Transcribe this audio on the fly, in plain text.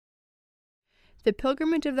The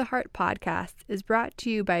Pilgrimage of the Heart podcast is brought to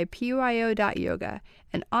you by PYO.yoga,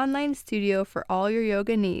 an online studio for all your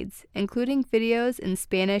yoga needs, including videos in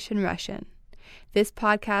Spanish and Russian. This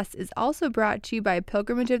podcast is also brought to you by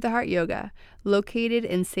Pilgrimage of the Heart Yoga, located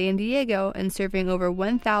in San Diego and serving over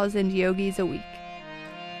 1,000 yogis a week.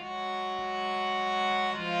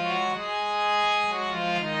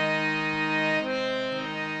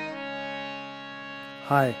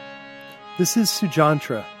 Hi, this is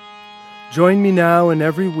Sujantra. Join me now and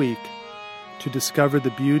every week to discover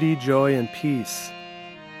the beauty, joy, and peace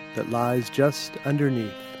that lies just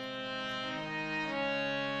underneath.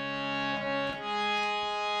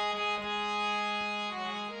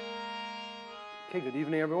 Okay, good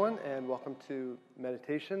evening, everyone, and welcome to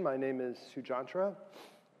meditation. My name is Sujantra.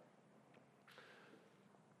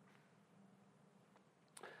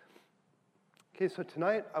 Okay, so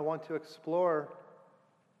tonight I want to explore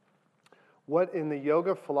what in the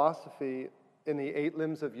yoga philosophy, in the 8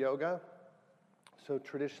 limbs of yoga, so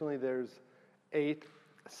traditionally there's 8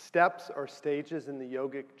 steps or stages in the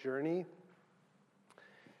yogic journey.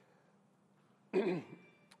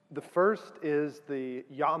 The first is the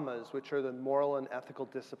yamas, which are the moral and ethical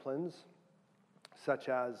disciplines, such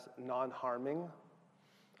as non-harming,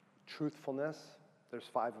 truthfulness. There's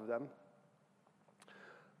 5 of them.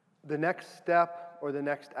 The next step, or the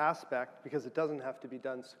next aspect, because it doesn't have to be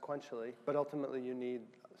done sequentially, but ultimately you need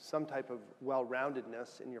some type of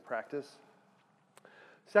well-roundedness in your practice.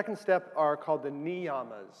 Second step are called the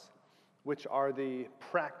niyamas, which are the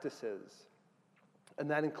practices. And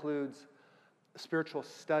that includes spiritual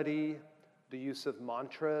study, the use of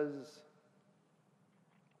mantras,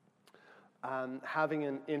 having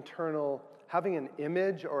an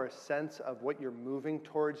image or a sense of what you're moving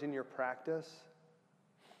towards in your practice.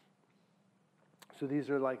 So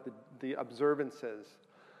these are like the observances.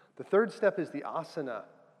 The third step is the asana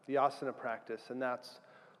practice, and that's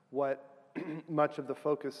what much of the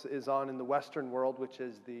focus is on in the Western world, which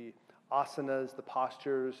is the asanas, the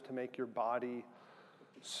postures to make your body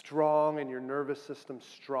strong and your nervous system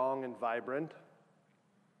strong and vibrant.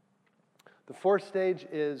 The fourth stage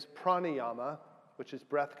is pranayama, which is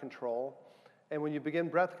breath control. And when you begin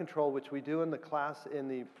breath control, which we do in the class, in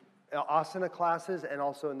the asana classes and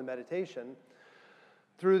also in the meditation,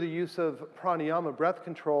 through the use of pranayama, breath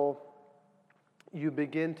control, you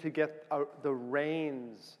begin to get the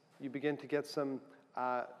reins. You begin to get some,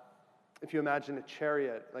 if you imagine a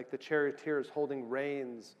chariot, like the charioteer is holding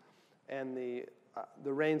reins, and the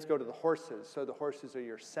reins go to the horses, so the horses are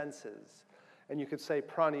your senses. And you could say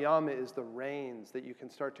pranayama is the reins that you can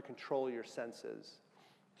start to control your senses.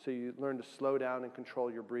 So you learn to slow down and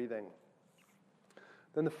control your breathing.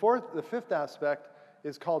 Then the fifth aspect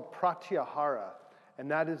is called pratyahara. And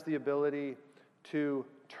that is the ability to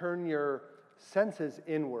turn your senses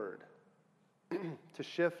inward, to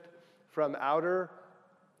shift from outer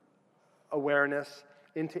awareness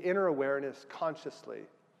into inner awareness consciously.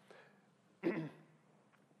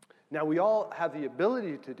 Now, we all have the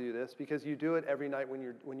ability to do this because you do it every night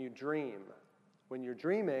when you dream. When you're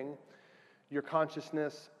dreaming, your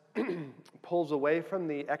consciousness pulls away from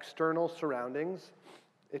the external surroundings,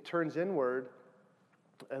 it turns inward,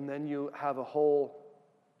 and then you have a whole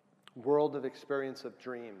world of experience of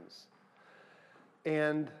dreams.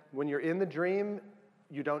 And when you're in the dream,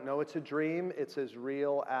 you don't know it's a dream. It's as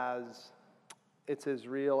real as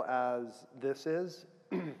this is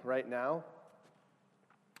right now.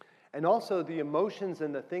 And also the emotions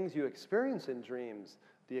and the things you experience in dreams,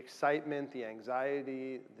 the excitement, the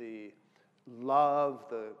anxiety, the love,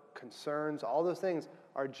 the concerns, all those things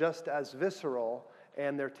are just as visceral,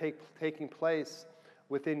 and they're taking place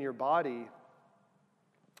within your body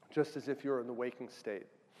just as if you're in the waking state.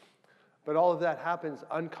 But all of that happens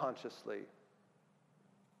unconsciously,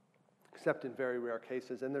 except in very rare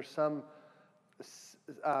cases. And there's some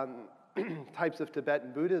types of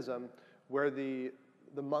Tibetan Buddhism where the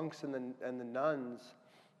monks and the nuns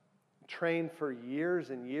train for years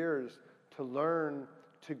and years to learn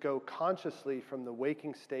to go consciously from the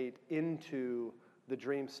waking state into the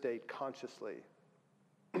dream state consciously.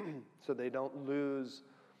 So they don't lose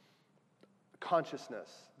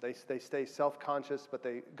consciousness. They stay self-conscious, but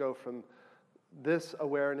they go from this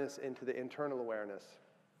awareness into the internal awareness.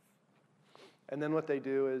 And then what they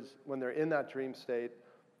do is, when they're in that dream state,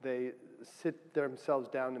 they sit themselves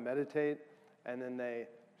down to meditate, and then they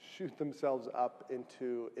shoot themselves up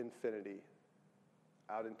into infinity,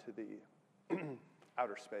 out into the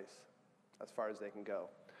outer space, as far as they can go.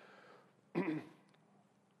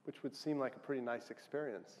 Which would seem like a pretty nice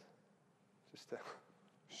experience, just to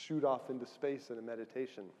shoot off into space in a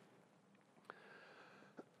meditation.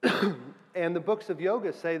 And the books of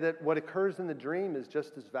yoga say that what occurs in the dream is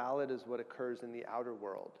just as valid as what occurs in the outer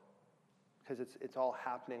world, because it's all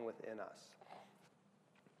happening within us.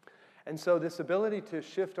 And so this ability to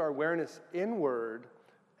shift our awareness inward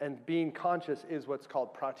and being conscious is what's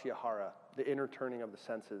called pratyahara, the inner turning of the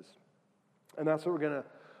senses. And that's what we're going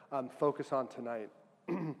to focus on tonight.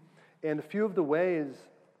 And a few of the ways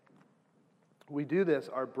we do this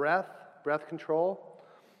are breath control.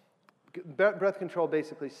 Breath control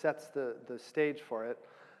basically sets the stage for it.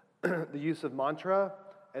 The use of mantra,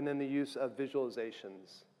 and then the use of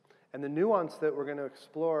visualizations. And the nuance that we're going to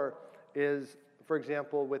explore is, for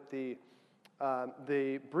example, with the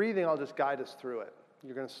breathing, I'll just guide us through it.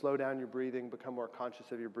 You're going to slow down your breathing, become more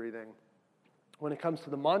conscious of your breathing. When it comes to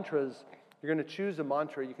the mantras, you're going to choose a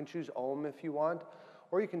mantra. You can choose Om if you want,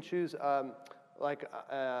 or you can choose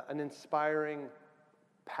an inspiring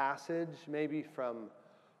passage, maybe from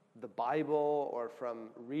the Bible or from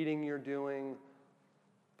reading you're doing.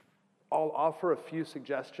 I'll offer a few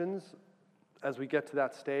suggestions as we get to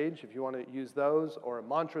that stage, if you want to use those, or a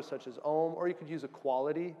mantra such as Om, or you could use a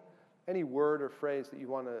quality, any word or phrase that you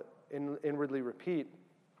want to inwardly repeat.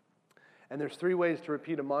 And there's 3 ways to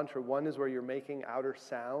repeat a mantra. One is where you're making outer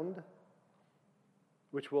sound,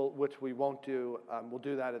 which we won't do. We'll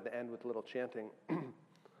do that at the end with a little chanting.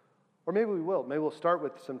 Or maybe we will. Maybe we'll start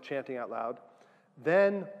with some chanting out loud.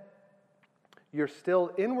 Then you're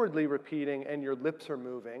still inwardly repeating and your lips are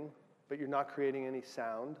moving, but you're not creating any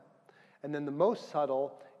sound. And then the most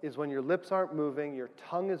subtle is when your lips aren't moving, your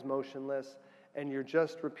tongue is motionless, and you're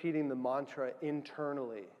just repeating the mantra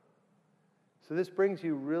internally. So this brings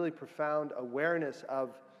you really profound awareness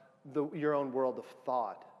of your own world of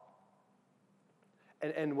thought.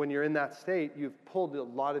 And when you're in that state, you've pulled a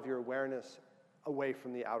lot of your awareness away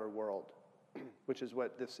from the outer world, which is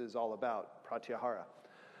what this is all about, Pratyahara.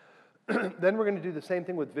 Then we're going to do the same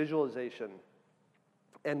thing with visualization.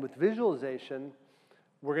 And with visualization,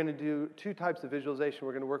 we're going to do 2 types of visualization.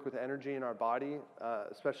 We're going to work with energy in our body,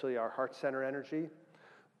 especially our heart center energy.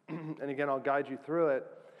 And again, I'll guide you through it.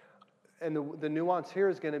 And the nuance here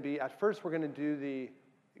is going to be, at first we're going to do the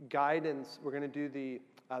guidance, we're going to do the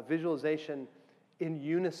visualization in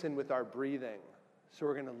unison with our breathing. So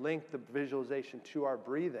we're going to link the visualization to our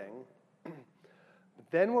breathing.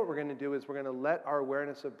 Then what we're going to do is we're going to let our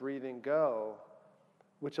awareness of breathing go,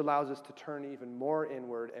 which allows us to turn even more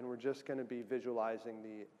inward, and we're just going to be visualizing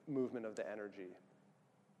the movement of the energy.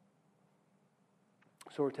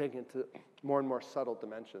 So we're taking it to more and more subtle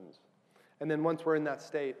dimensions. And then once we're in that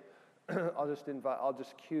state, I'll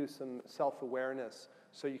just cue some self-awareness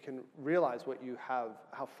so you can realize what you have,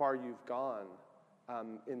 how far you've gone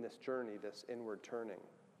in this journey, this inward turning.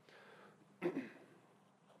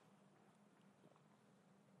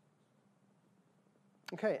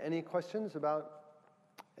 Okay, any questions about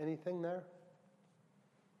anything there?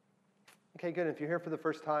 Okay, good. If you're here for the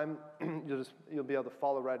first time, you'll be able to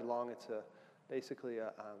follow right along. It's basically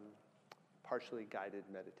a partially guided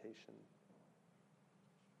meditation.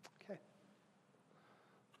 Okay.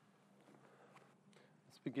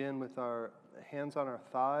 Let's begin with our hands on our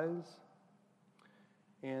thighs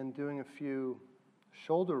and doing a few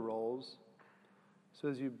shoulder rolls. So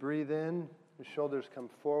as you breathe in, your shoulders come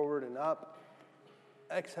forward and up.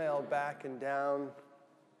 Exhale, back and down.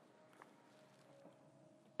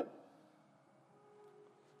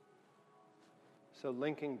 So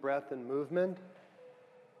linking breath and movement.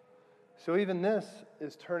 So even this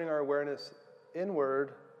is turning our awareness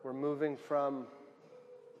inward. We're moving from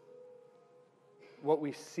what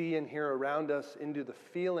we see and hear around us into the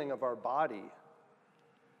feeling of our body.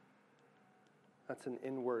 That's an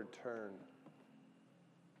inward turn.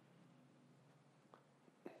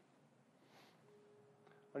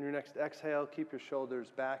 On your next exhale, keep your shoulders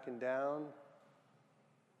back and down.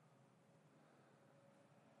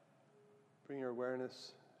 Bring your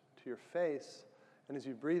awareness to your face. And as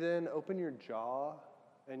you breathe in, open your jaw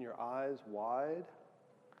and your eyes wide.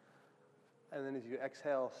 And then as you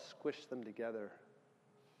exhale, squish them together.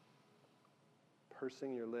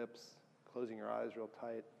 Pursing your lips, closing your eyes real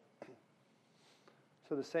tight.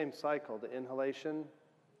 So the same cycle, the inhalation,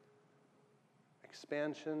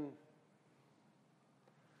 expansion,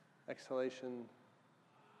 exhalation,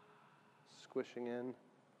 squishing in.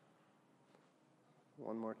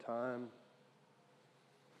 One more time.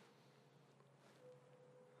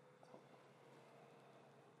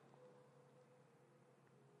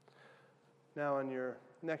 Now on your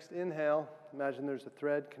next inhale, imagine there's a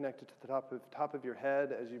thread connected to the top of your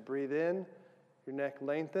head. As you breathe in, your neck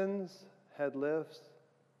lengthens, head lifts.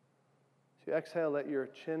 As you exhale, let your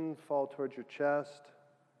chin fall towards your chest,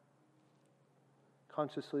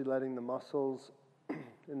 consciously letting the muscles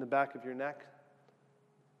in the back of your neck.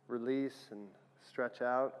 Release and stretch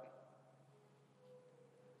out.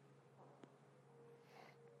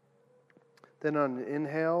 Then on an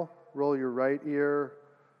inhale, roll your right ear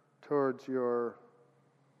towards your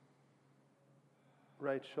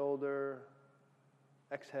right shoulder.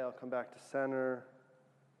 Exhale, come back to center.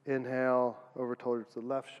 Inhale, over towards the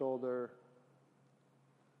left shoulder.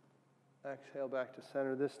 Exhale, back to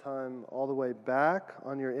center. This time, all the way back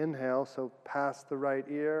on your inhale, so past the right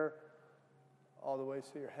ear, all the way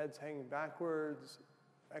so your head's hanging backwards.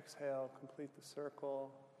 Exhale, complete the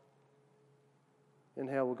circle.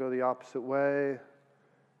 Inhale, we'll go the opposite way.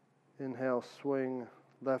 Inhale, swing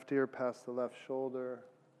left ear past the left shoulder.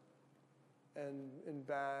 And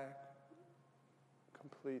back,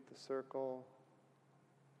 complete the circle.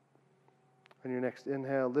 On your next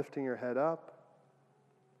inhale, lifting your head up.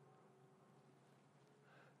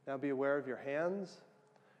 Now be aware of your hands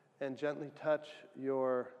and gently touch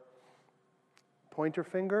your pointer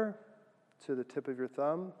finger to the tip of your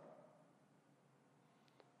thumb.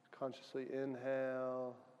 Consciously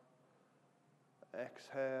inhale,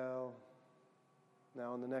 exhale.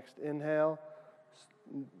 Now on the next inhale,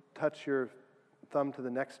 touch your thumb to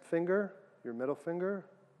the next finger, your middle finger.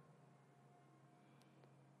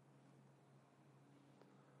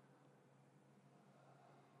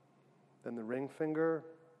 Then the ring finger.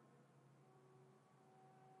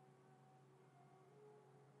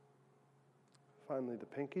 Finally, the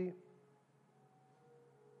pinky.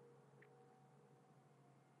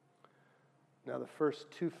 Now the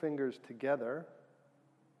first two fingers together.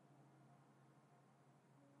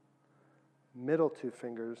 Middle two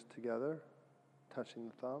fingers together, touching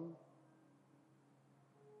the thumb.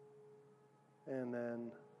 And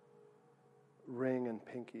then ring and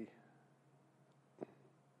pinky.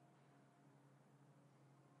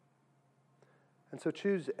 And so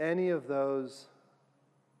choose any of those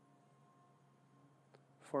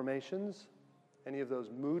formations, any of those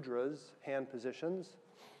mudras, hand positions.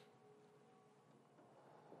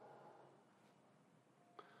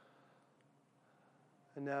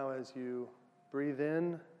 And now as you breathe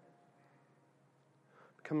in,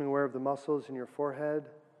 becoming aware of the muscles in your forehead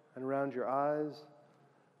and around your eyes.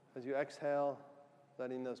 As you exhale,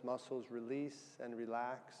 letting those muscles release and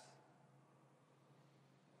relax.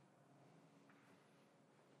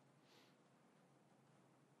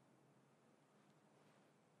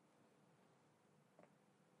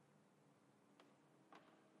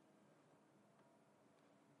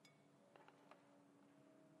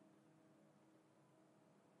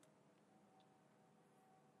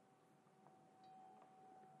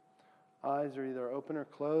 Eyes are either open or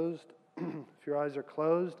closed. If your eyes are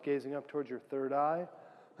closed, gazing up towards your third eye,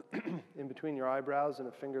 in between your eyebrows and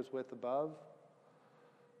a finger's width above.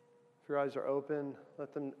 If your eyes are open,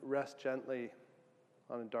 let them rest gently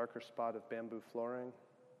on a darker spot of bamboo flooring.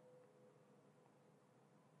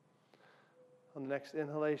 On the next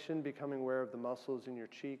inhalation, becoming aware of the muscles in your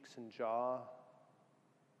cheeks and jaw.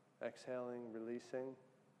 Exhaling, releasing.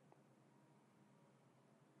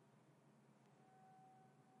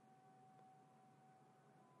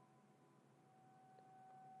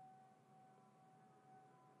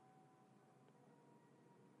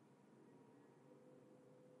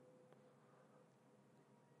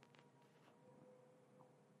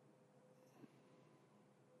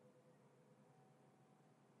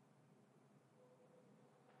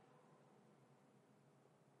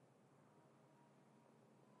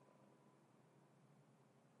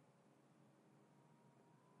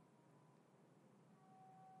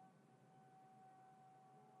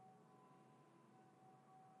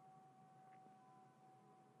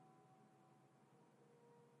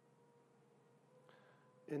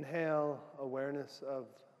 Inhale, awareness of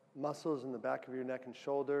muscles in the back of your neck and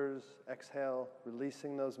shoulders. Exhale,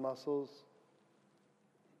 releasing those muscles.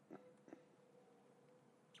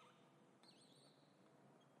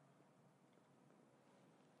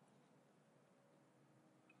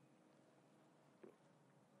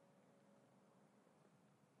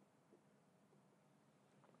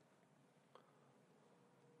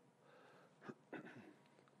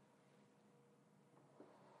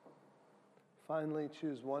 Finally,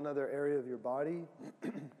 choose one other area of your body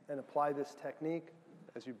and apply this technique.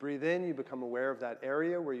 As you breathe in, you become aware of that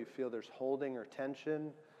area where you feel there's holding or tension.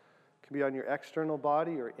 It can be on your external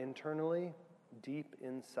body or internally, deep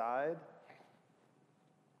inside.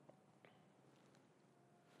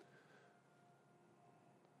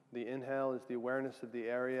 The inhale is the awareness of the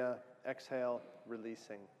area. Exhale,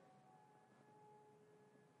 releasing.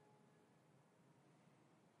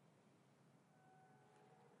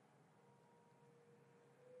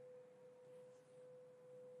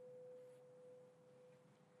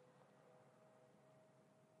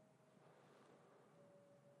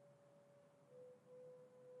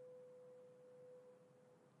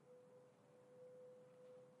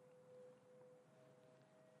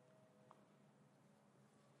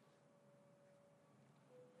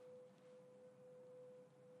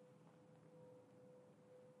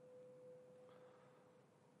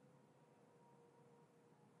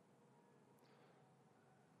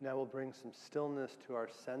 Now we'll bring some stillness to our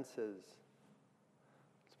senses.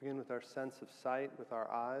 Let's begin with our sense of sight with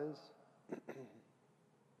our eyes.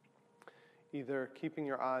 Either keeping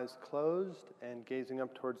your eyes closed and gazing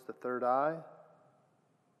up towards the third eye,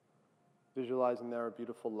 visualizing there a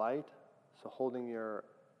beautiful light, so holding your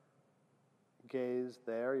gaze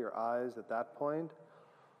there, your eyes at that point,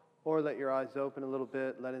 or let your eyes open a little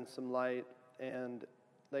bit, let in some light, and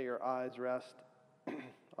let your eyes rest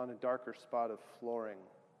on a darker spot of flooring,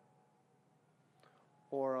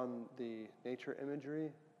 or on the nature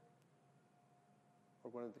imagery,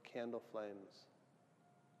 or one of the candle flames.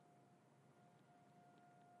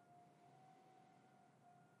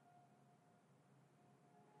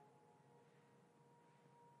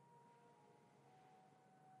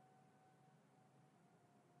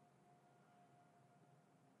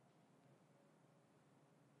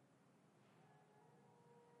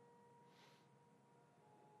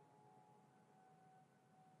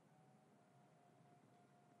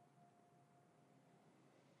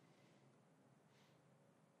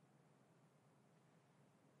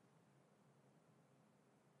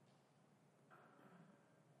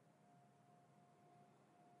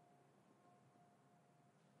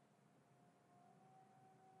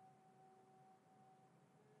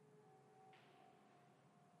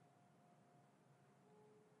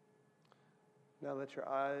 Now let your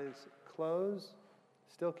eyes close.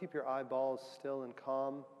 Still keep your eyeballs still and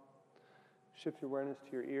calm. Shift your awareness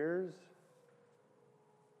to your ears.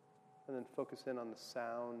 And then focus in on the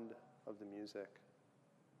sound of the music.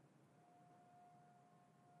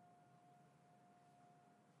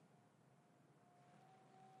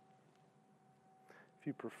 If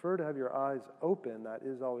you prefer to have your eyes open, that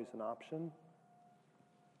is always an option.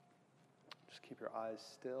 Just keep your eyes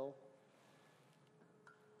still.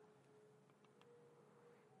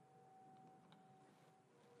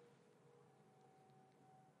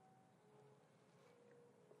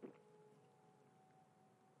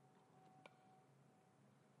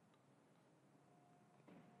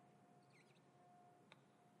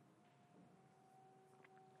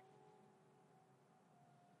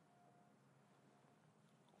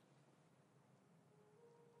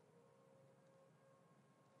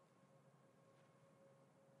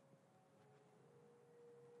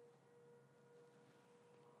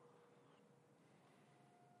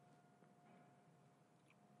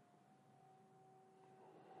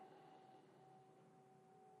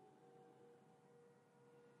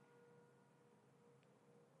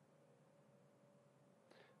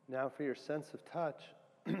 Now for your sense of touch,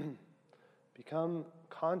 become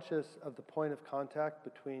conscious of the point of contact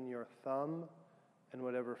between your thumb and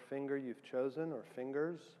whatever finger you've chosen, or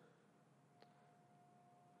fingers.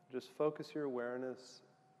 Just focus your awareness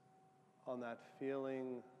on that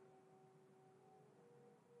feeling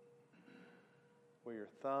where your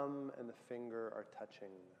thumb and the finger are touching.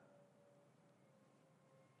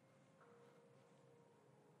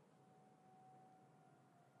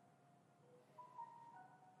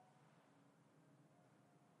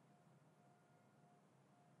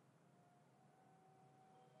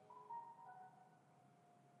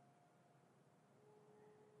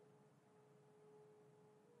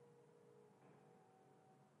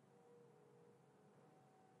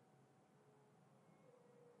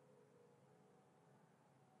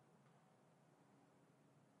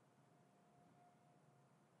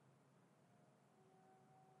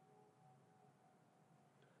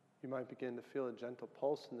 You might begin to feel a gentle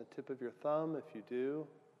pulse in the tip of your thumb. If you do,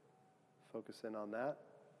 focus in on that.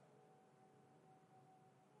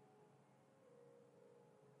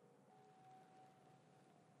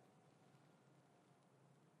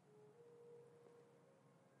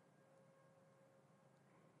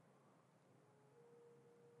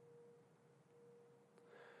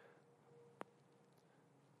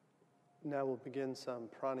 Now we'll begin some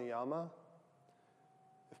pranayama.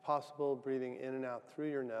 If possible, breathing in and out through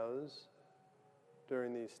your nose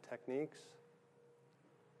during these techniques.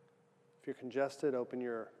 If you're congested, open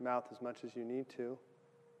your mouth as much as you need to.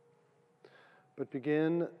 But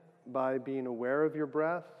begin by being aware of your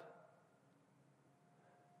breath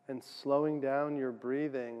and slowing down your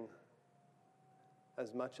breathing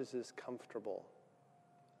as much as is comfortable.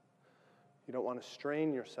 You don't want to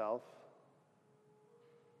strain yourself,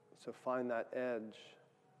 so find that edge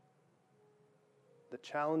that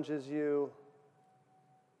challenges you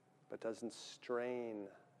but doesn't strain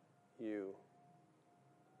you.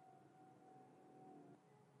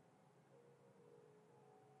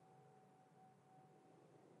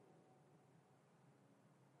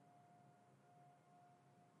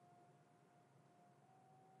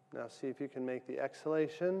 Now see if you can make the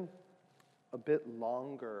exhalation a bit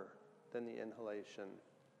longer than the inhalation.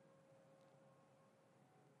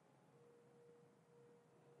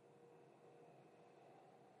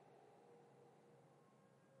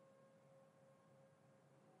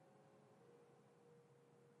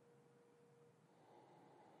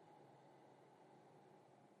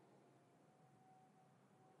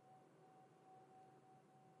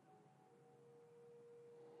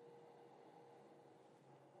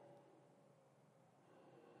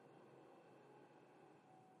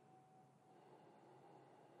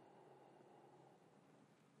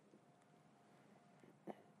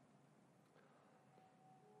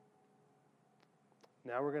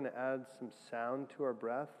 Now we're going to add some sound to our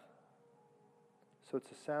breath. So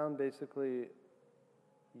it's a sound basically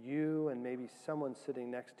you and maybe someone sitting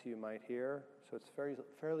next to you might hear. So it's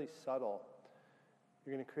fairly subtle.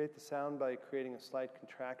 You're going to create the sound by creating a slight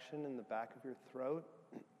contraction in the back of your throat.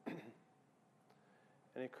 And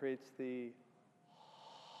it creates that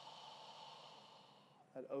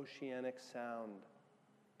oceanic sound.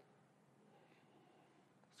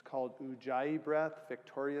 It's called Ujjayi breath,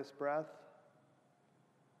 victorious breath.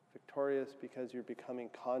 Victorious because you're becoming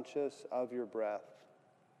conscious of your breath.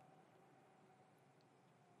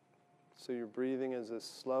 So your breathing is as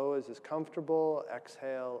slow as is comfortable.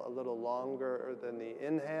 Exhale a little longer than the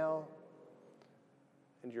inhale.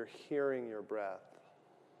 And you're hearing your breath.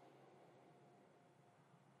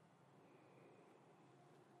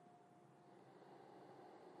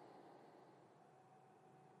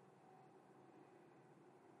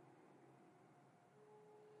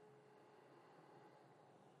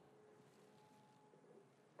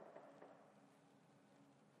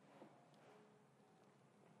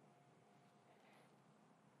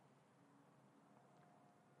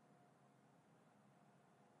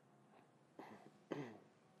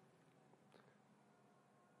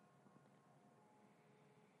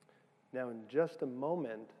 Now, in just a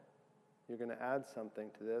moment, you're going to add something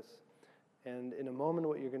to this. And in a moment,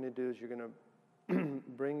 what you're going to do is you're going to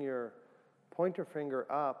bring your pointer finger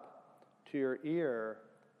up to your ear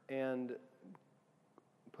and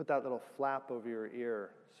put that little flap over your ear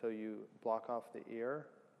so you block off the ear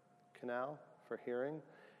canal for hearing.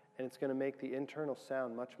 And it's going to make the internal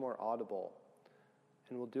sound much more audible.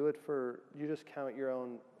 And we'll do it you just count your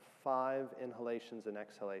own 5 inhalations and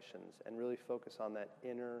exhalations and really focus on that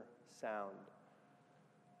inner sound.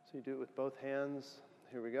 So you do it with both hands.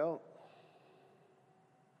 Here we go.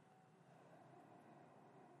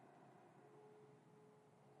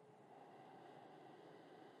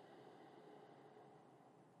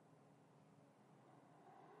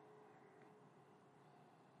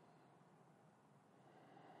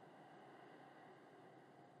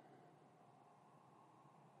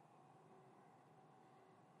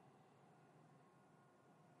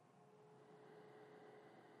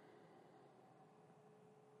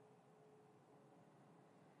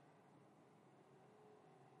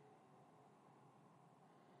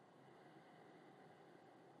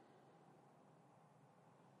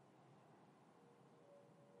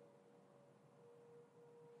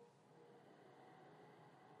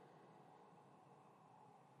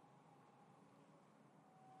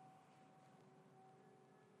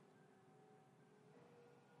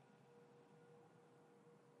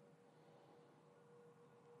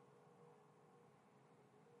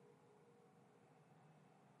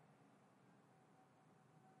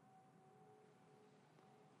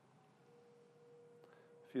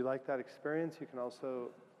 If you like that experience, you can also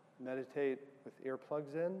meditate with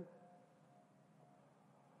earplugs in.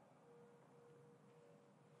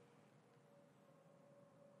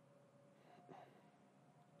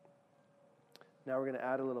 Now we're going to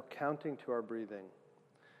add a little counting to our breathing.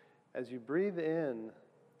 As you breathe in,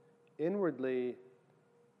 inwardly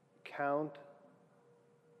count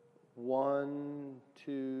 1,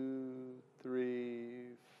 2, 3,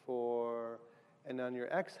 4, and on your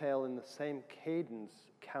exhale in the same cadence,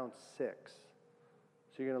 count 6.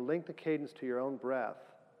 So you're going to link the cadence to your own breath,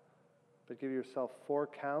 but give yourself 4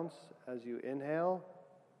 counts as you inhale,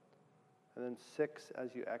 and then 6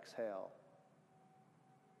 as you exhale.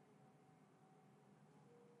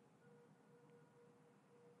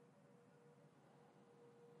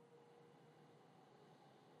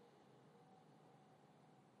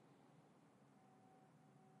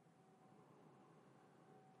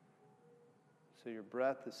 So your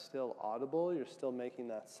breath is still audible, you're still making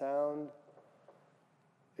that sound,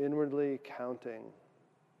 inwardly counting.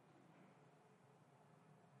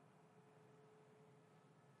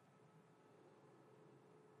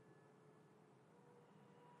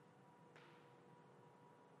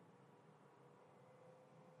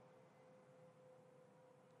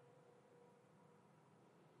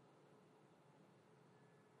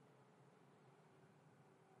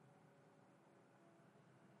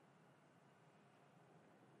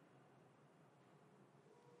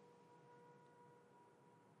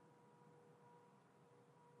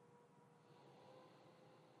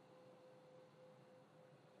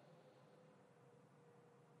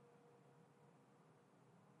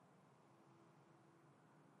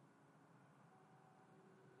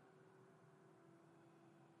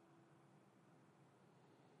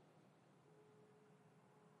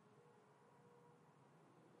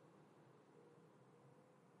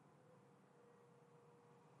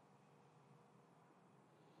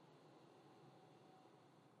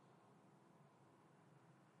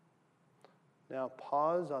 Now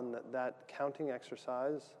pause on that counting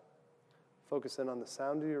exercise. Focus in on the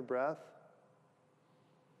sound of your breath.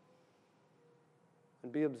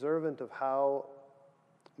 And be observant of how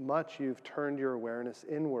much you've turned your awareness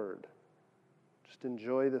inward. Just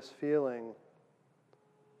enjoy this feeling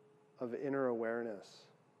of inner awareness.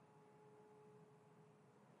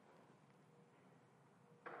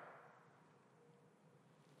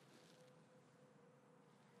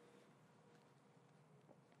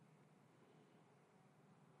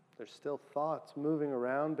 There's still thoughts moving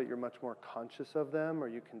around, but you're much more conscious of them, or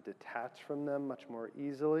you can detach from them much more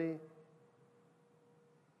easily.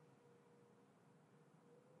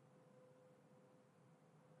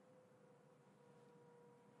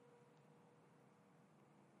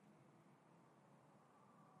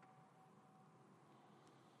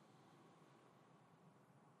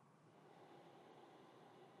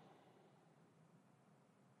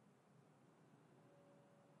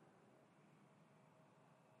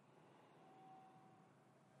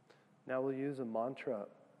 Now we'll use a mantra.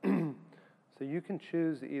 So you can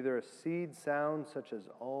choose either a seed sound such as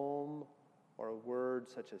Om, or a word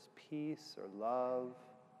such as peace or love,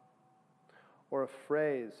 or a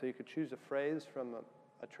phrase. So you could choose a phrase from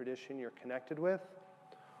a tradition you're connected with,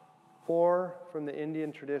 or from the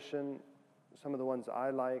Indian tradition, some of the ones I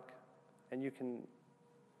like, and you can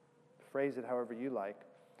phrase it however you like.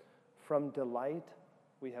 From delight,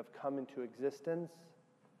 we have come into existence.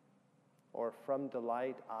 Or from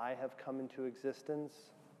delight, I have come into existence.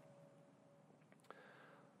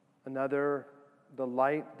 Another, the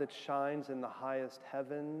light that shines in the highest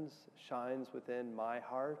heavens shines within my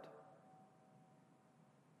heart.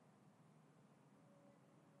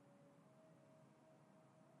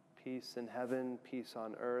 Peace in heaven, peace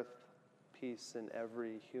on earth, peace in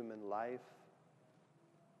every human life.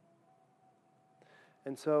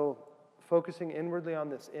 And so, focusing inwardly on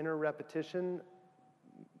this inner repetition,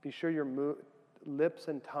 be sure your lips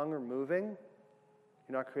and tongue are moving.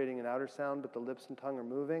 You're not creating an outer sound, but the lips and tongue are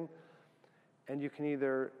moving. And you can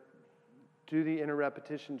either do the inner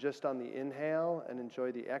repetition just on the inhale and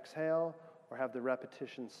enjoy the exhale, or have the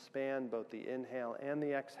repetition span both the inhale and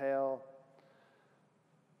the exhale.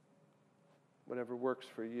 Whatever works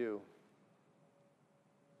for you.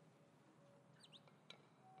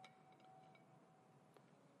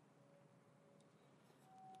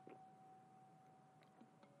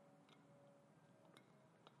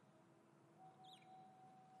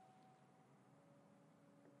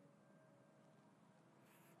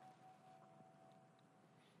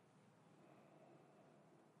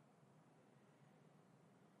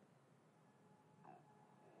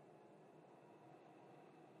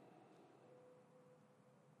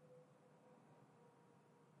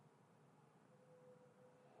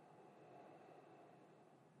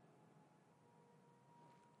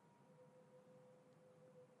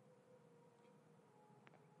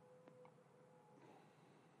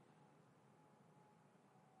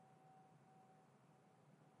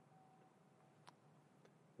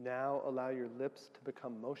 Now allow your lips to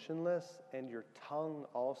become motionless and your tongue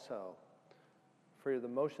also. For the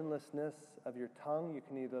motionlessness of your tongue, you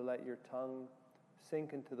can either let your tongue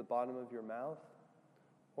sink into the bottom of your mouth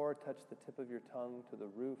or touch the tip of your tongue to the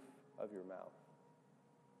roof of your mouth.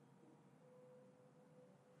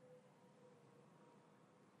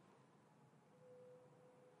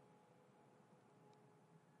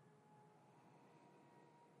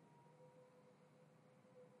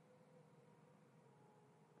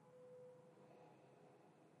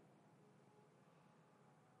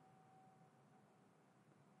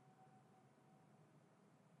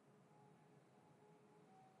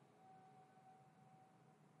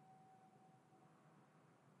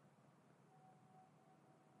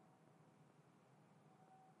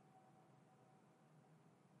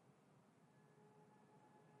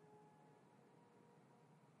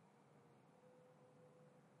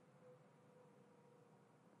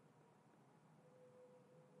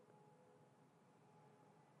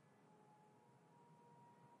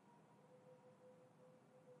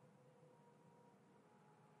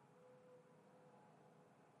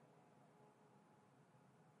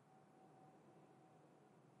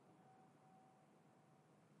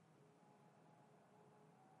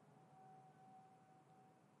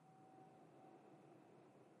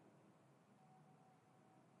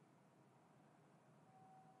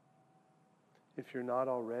 If you're not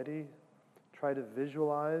already, try to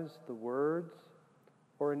visualize the words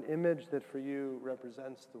or an image that for you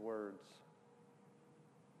represents the words.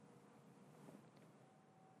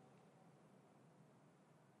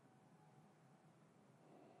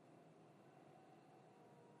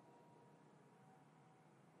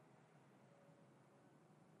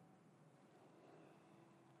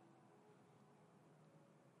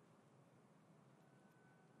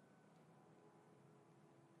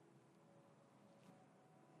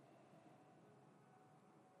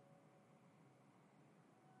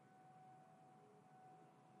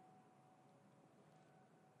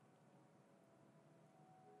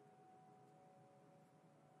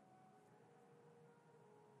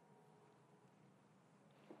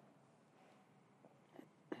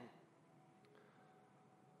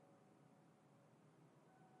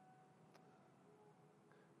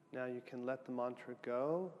 Now you can let the mantra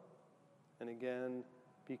go, and again,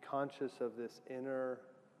 be conscious of this inner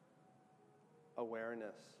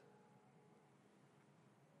awareness.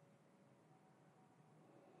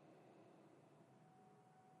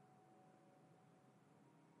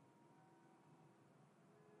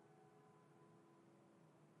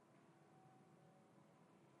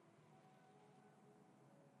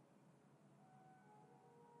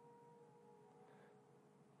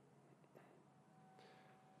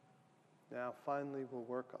 Now finally we'll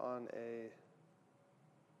work on a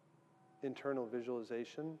internal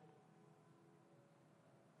visualization.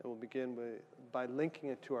 And we'll begin by linking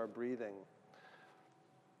it to our breathing.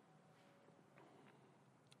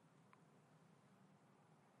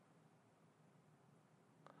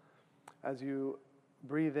 As you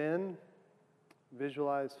breathe in,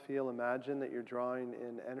 visualize, feel, imagine that you're drawing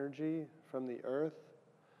in energy from the earth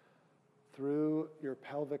through your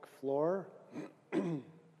pelvic floor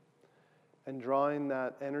and drawing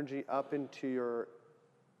that energy up into your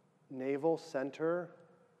navel center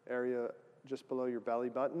area just below your belly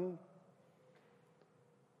button.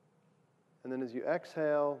 And then as you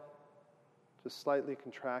exhale, just slightly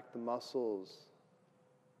contract the muscles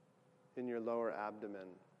in your lower abdomen.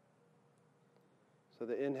 So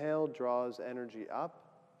the inhale draws energy up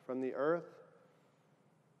from the earth.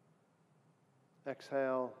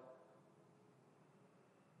 Exhale,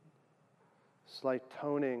 slight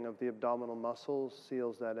toning of the abdominal muscles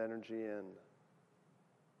seals that energy in.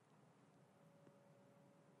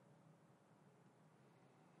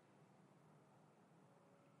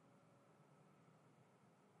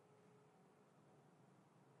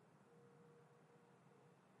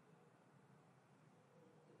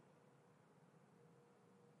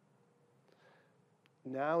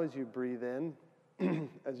 Now as you breathe in,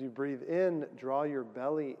 draw your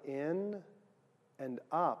belly in and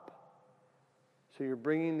up. So you're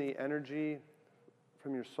bringing the energy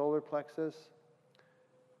from your solar plexus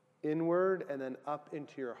inward and then up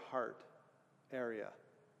into your heart area.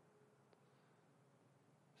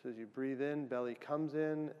 So as you breathe in, belly comes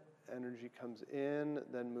in, energy comes in,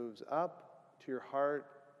 then moves up to your heart.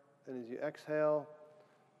 And as you exhale,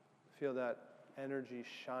 feel that energy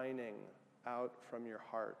shining out from your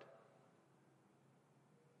heart.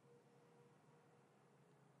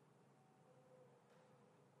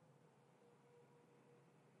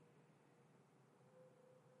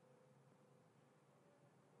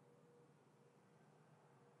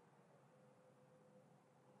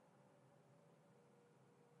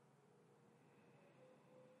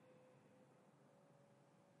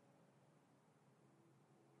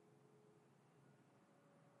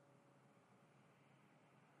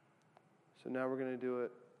 So now we're going to do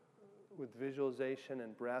it with visualization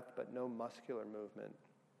and breath, but no muscular movement.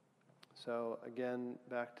 So again,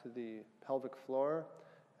 back to the pelvic floor.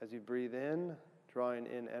 As you breathe in, drawing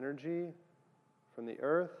in energy from the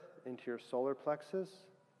earth into your solar plexus,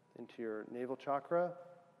 into your navel chakra.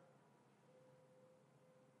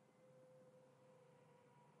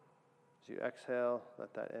 As you exhale,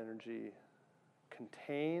 let that energy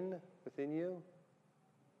contain within you.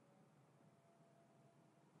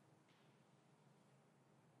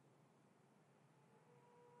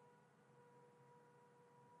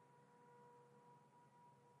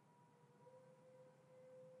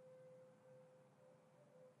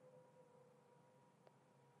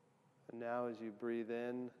 And now as you breathe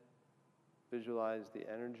in, visualize the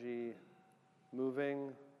energy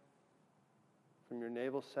moving from your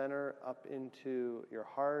navel center up into your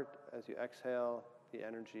heart. As you exhale, the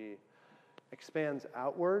energy expands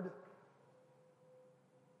outward.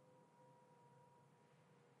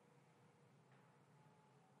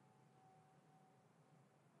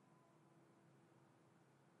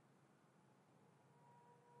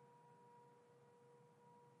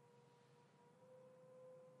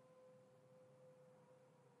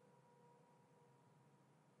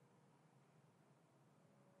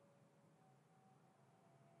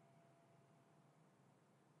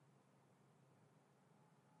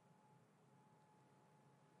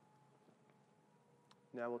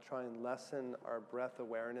 Now we'll try and lessen our breath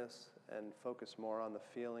awareness and focus more on the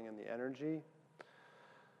feeling and the energy.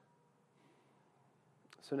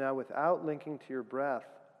 So now without linking to your breath,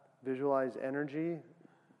 visualize energy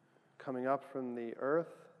coming up from the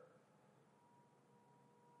earth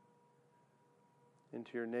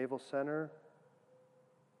into your navel center.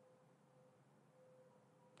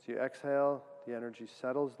 As you exhale, the energy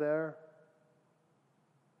settles there.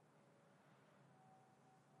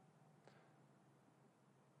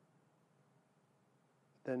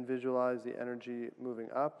 Then visualize the energy moving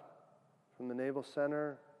up from the navel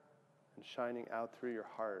center and shining out through your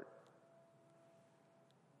heart.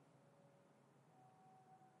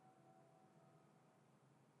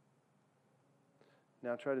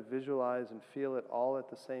 Now try to visualize and feel it all at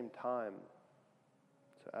the same time.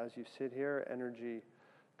 So as you sit here, energy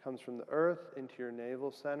comes from the earth into your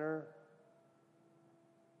navel center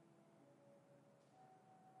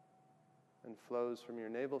and flows from your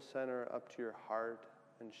navel center up to your heart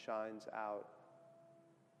and shines out.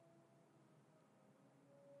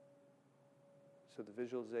 So the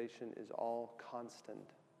visualization is all constant.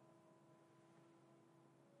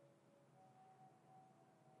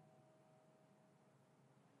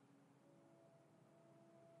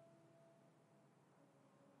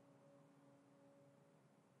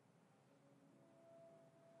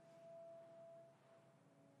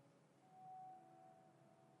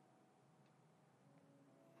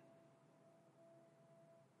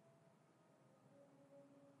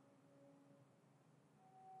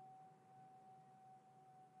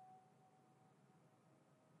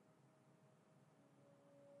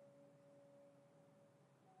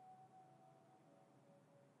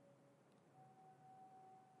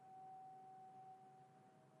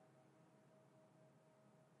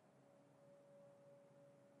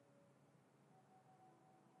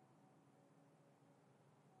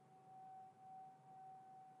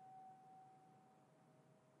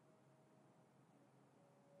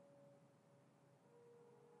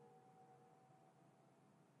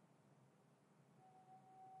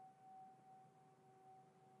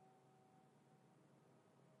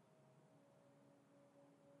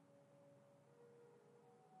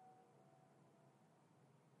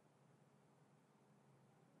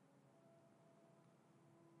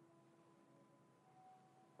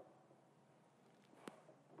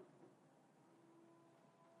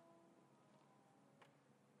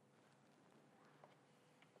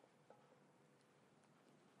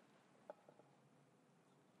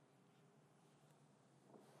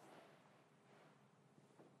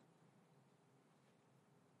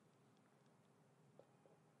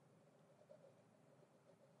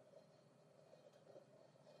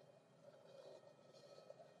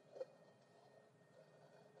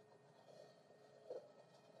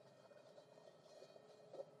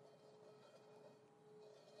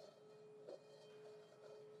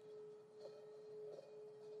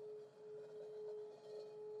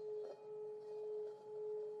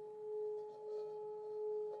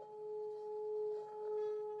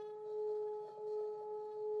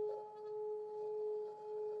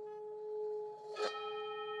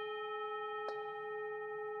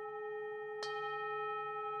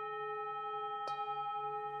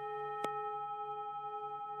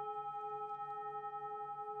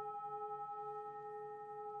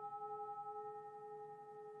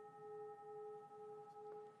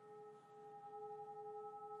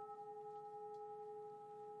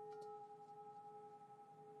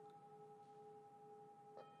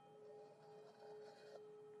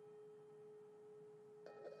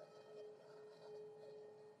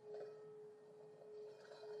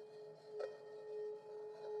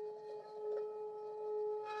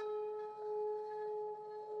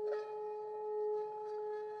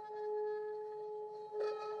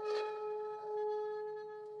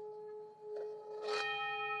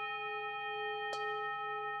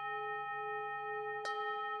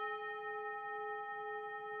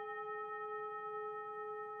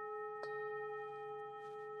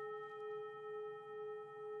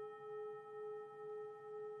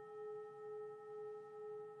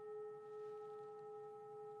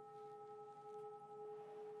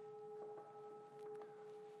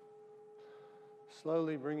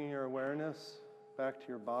 Slowly bringing your awareness back to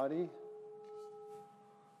your body,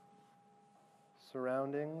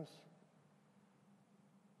 surroundings.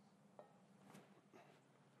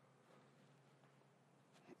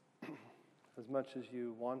 As much as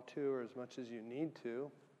you want to or as much as you need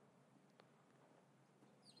to.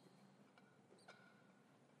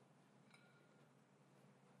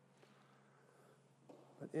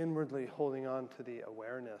 But inwardly holding on to the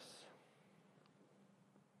awareness.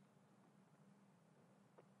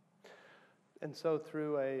 And so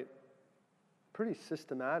through a pretty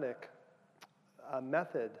systematic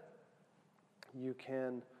method, you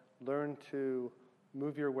can learn to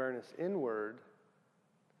move your awareness inward,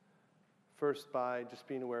 first by just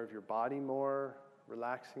being aware of your body more,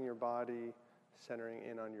 relaxing your body, centering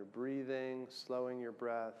in on your breathing, slowing your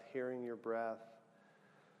breath, hearing your breath.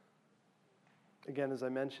 Again, as I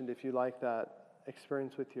mentioned, if you like that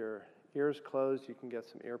experience with your ears closed, you can get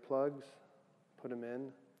some earplugs, put them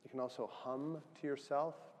in. You can also hum to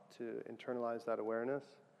yourself to internalize that awareness.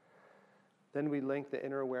 Then we link the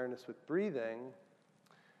inner awareness with breathing,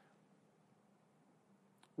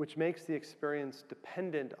 which makes the experience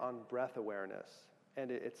dependent on breath awareness, and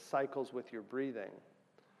it cycles with your breathing.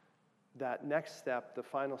 that next step, the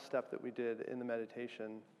final step that we did in the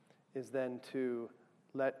meditation, is then to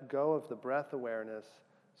let go of the breath awareness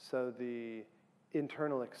so the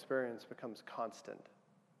internal experience becomes constant.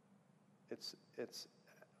 It's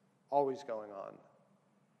always going on,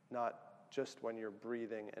 not just when you're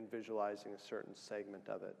breathing and visualizing a certain segment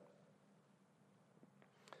of it.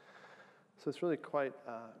 So it's really quite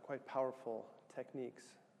powerful techniques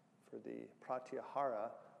for the Pratyahara,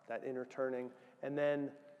 that inner turning. And then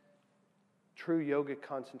true yogic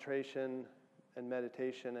concentration and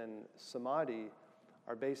meditation and samadhi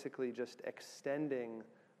are basically just extending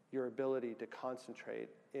your ability to concentrate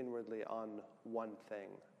inwardly on one thing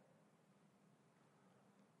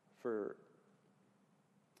for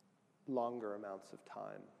longer amounts of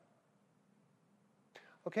time.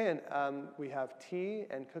 Okay, and we have tea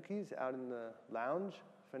and cookies out in the lounge,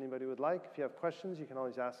 if anybody would like. If you have questions, you can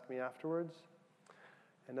always ask me afterwards.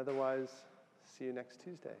 And otherwise, see you next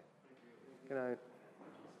Tuesday. Good night.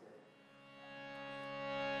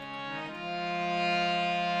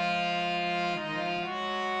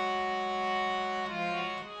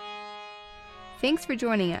 Thanks for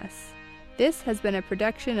joining us. This has been a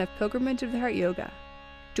production of Pilgrimage of the Heart Yoga.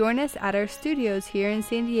 Join us at our studios here in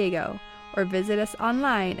San Diego, or visit us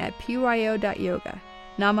online at pyo.yoga.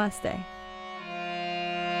 Namaste.